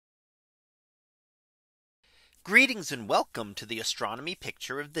Greetings and welcome to the Astronomy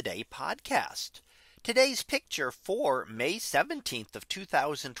Picture of the Day podcast. Today's picture for May 17th of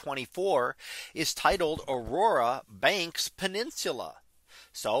 2024 is titled Aurora Banks Peninsula.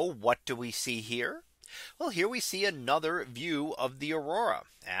 So what do we see here? Well, here we see another view of the aurora,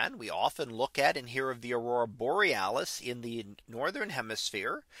 and we often look at and hear of the aurora borealis in the Northern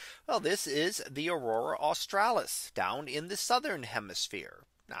Hemisphere. Well, this is the Aurora Australis down in the Southern Hemisphere.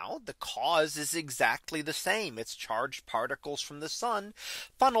 Now, the cause is exactly the same. It's charged particles from the sun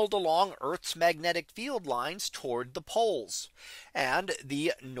funneled along Earth's magnetic field lines toward the poles, and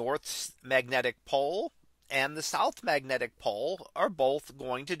the North's magnetic pole and the South magnetic pole are both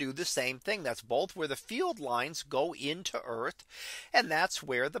going to do the same thing. That's both where the field lines go into Earth. And that's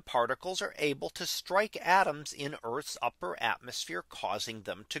where the particles are able to strike atoms in Earth's upper atmosphere, causing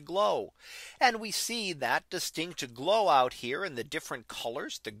them to glow. And we see that distinct glow out here in the different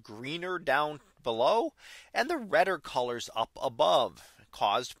colors, the greener down below and the redder colors up above,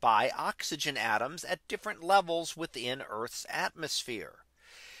 caused by oxygen atoms at different levels within Earth's atmosphere.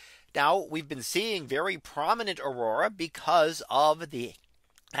 Now, we've been seeing very prominent aurora because of the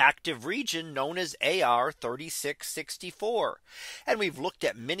active region known as AR 3664. And we've looked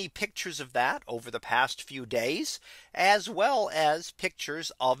at many pictures of that over the past few days, as well as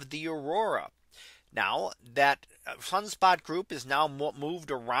pictures of the aurora. Now that sunspot group is now moved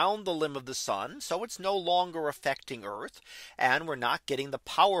around the limb of the sun, so it's no longer affecting Earth, and we're not getting the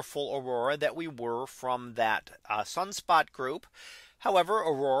powerful aurora that we were from that sunspot group. However,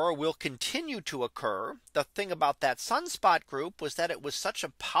 aurora will continue to occur. The thing about that sunspot group was that it was such a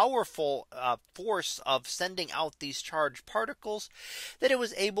powerful force of sending out these charged particles that it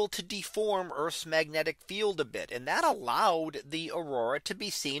was able to deform Earth's magnetic field a bit. And that allowed the aurora to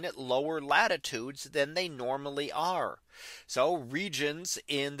be seen at lower latitudes than they normally are. So regions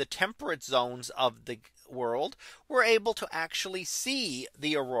in the temperate zones of the world were able to actually see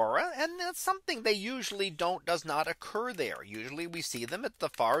the aurora, and that's something they usually does not occur there. Usually we see them at the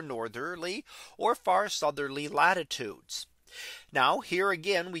far northerly or far southerly latitudes. Now here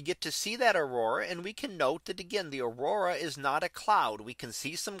again we get to see that aurora, and we can note that again the aurora is not a cloud. We can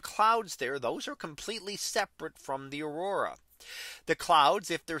see some clouds there. Those are completely separate from the aurora. The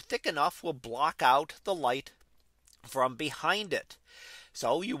clouds, if they're thick enough, will block out the light from behind it.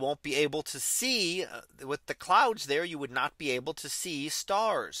 So you won't be able to see with the clouds there. You would not be able to see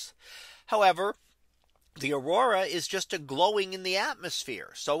stars. However, the aurora is just a glowing in the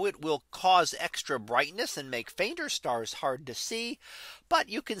atmosphere, so it will cause extra brightness and make fainter stars hard to see. But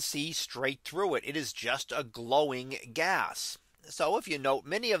you can see straight through it. It is just a glowing gas. So if you note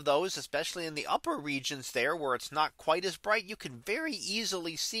many of those, especially in the upper regions there where it's not quite as bright, you can very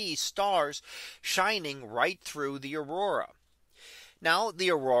easily see stars shining right through the aurora. Now, the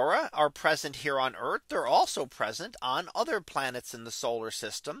aurora are present here on Earth. They're also present on other planets in the solar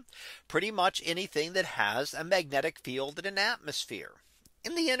system. Pretty much anything that has a magnetic field and an atmosphere.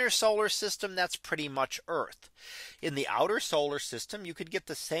 In the inner solar system, that's pretty much Earth. In the outer solar system, you could get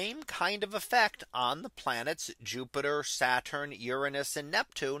the same kind of effect on the planets Jupiter, Saturn, Uranus, and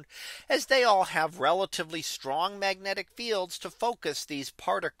Neptune, as they all have relatively strong magnetic fields to focus these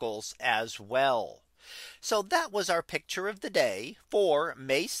particles as well. So that was our picture of the day for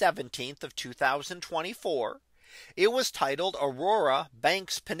May 17th of 2024. It was titled Aurora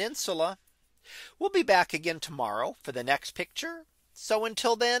Banks Peninsula. We'll be back again tomorrow for the next picture. So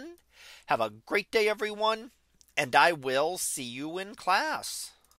until then, have a great day, everyone, and I will see you in class.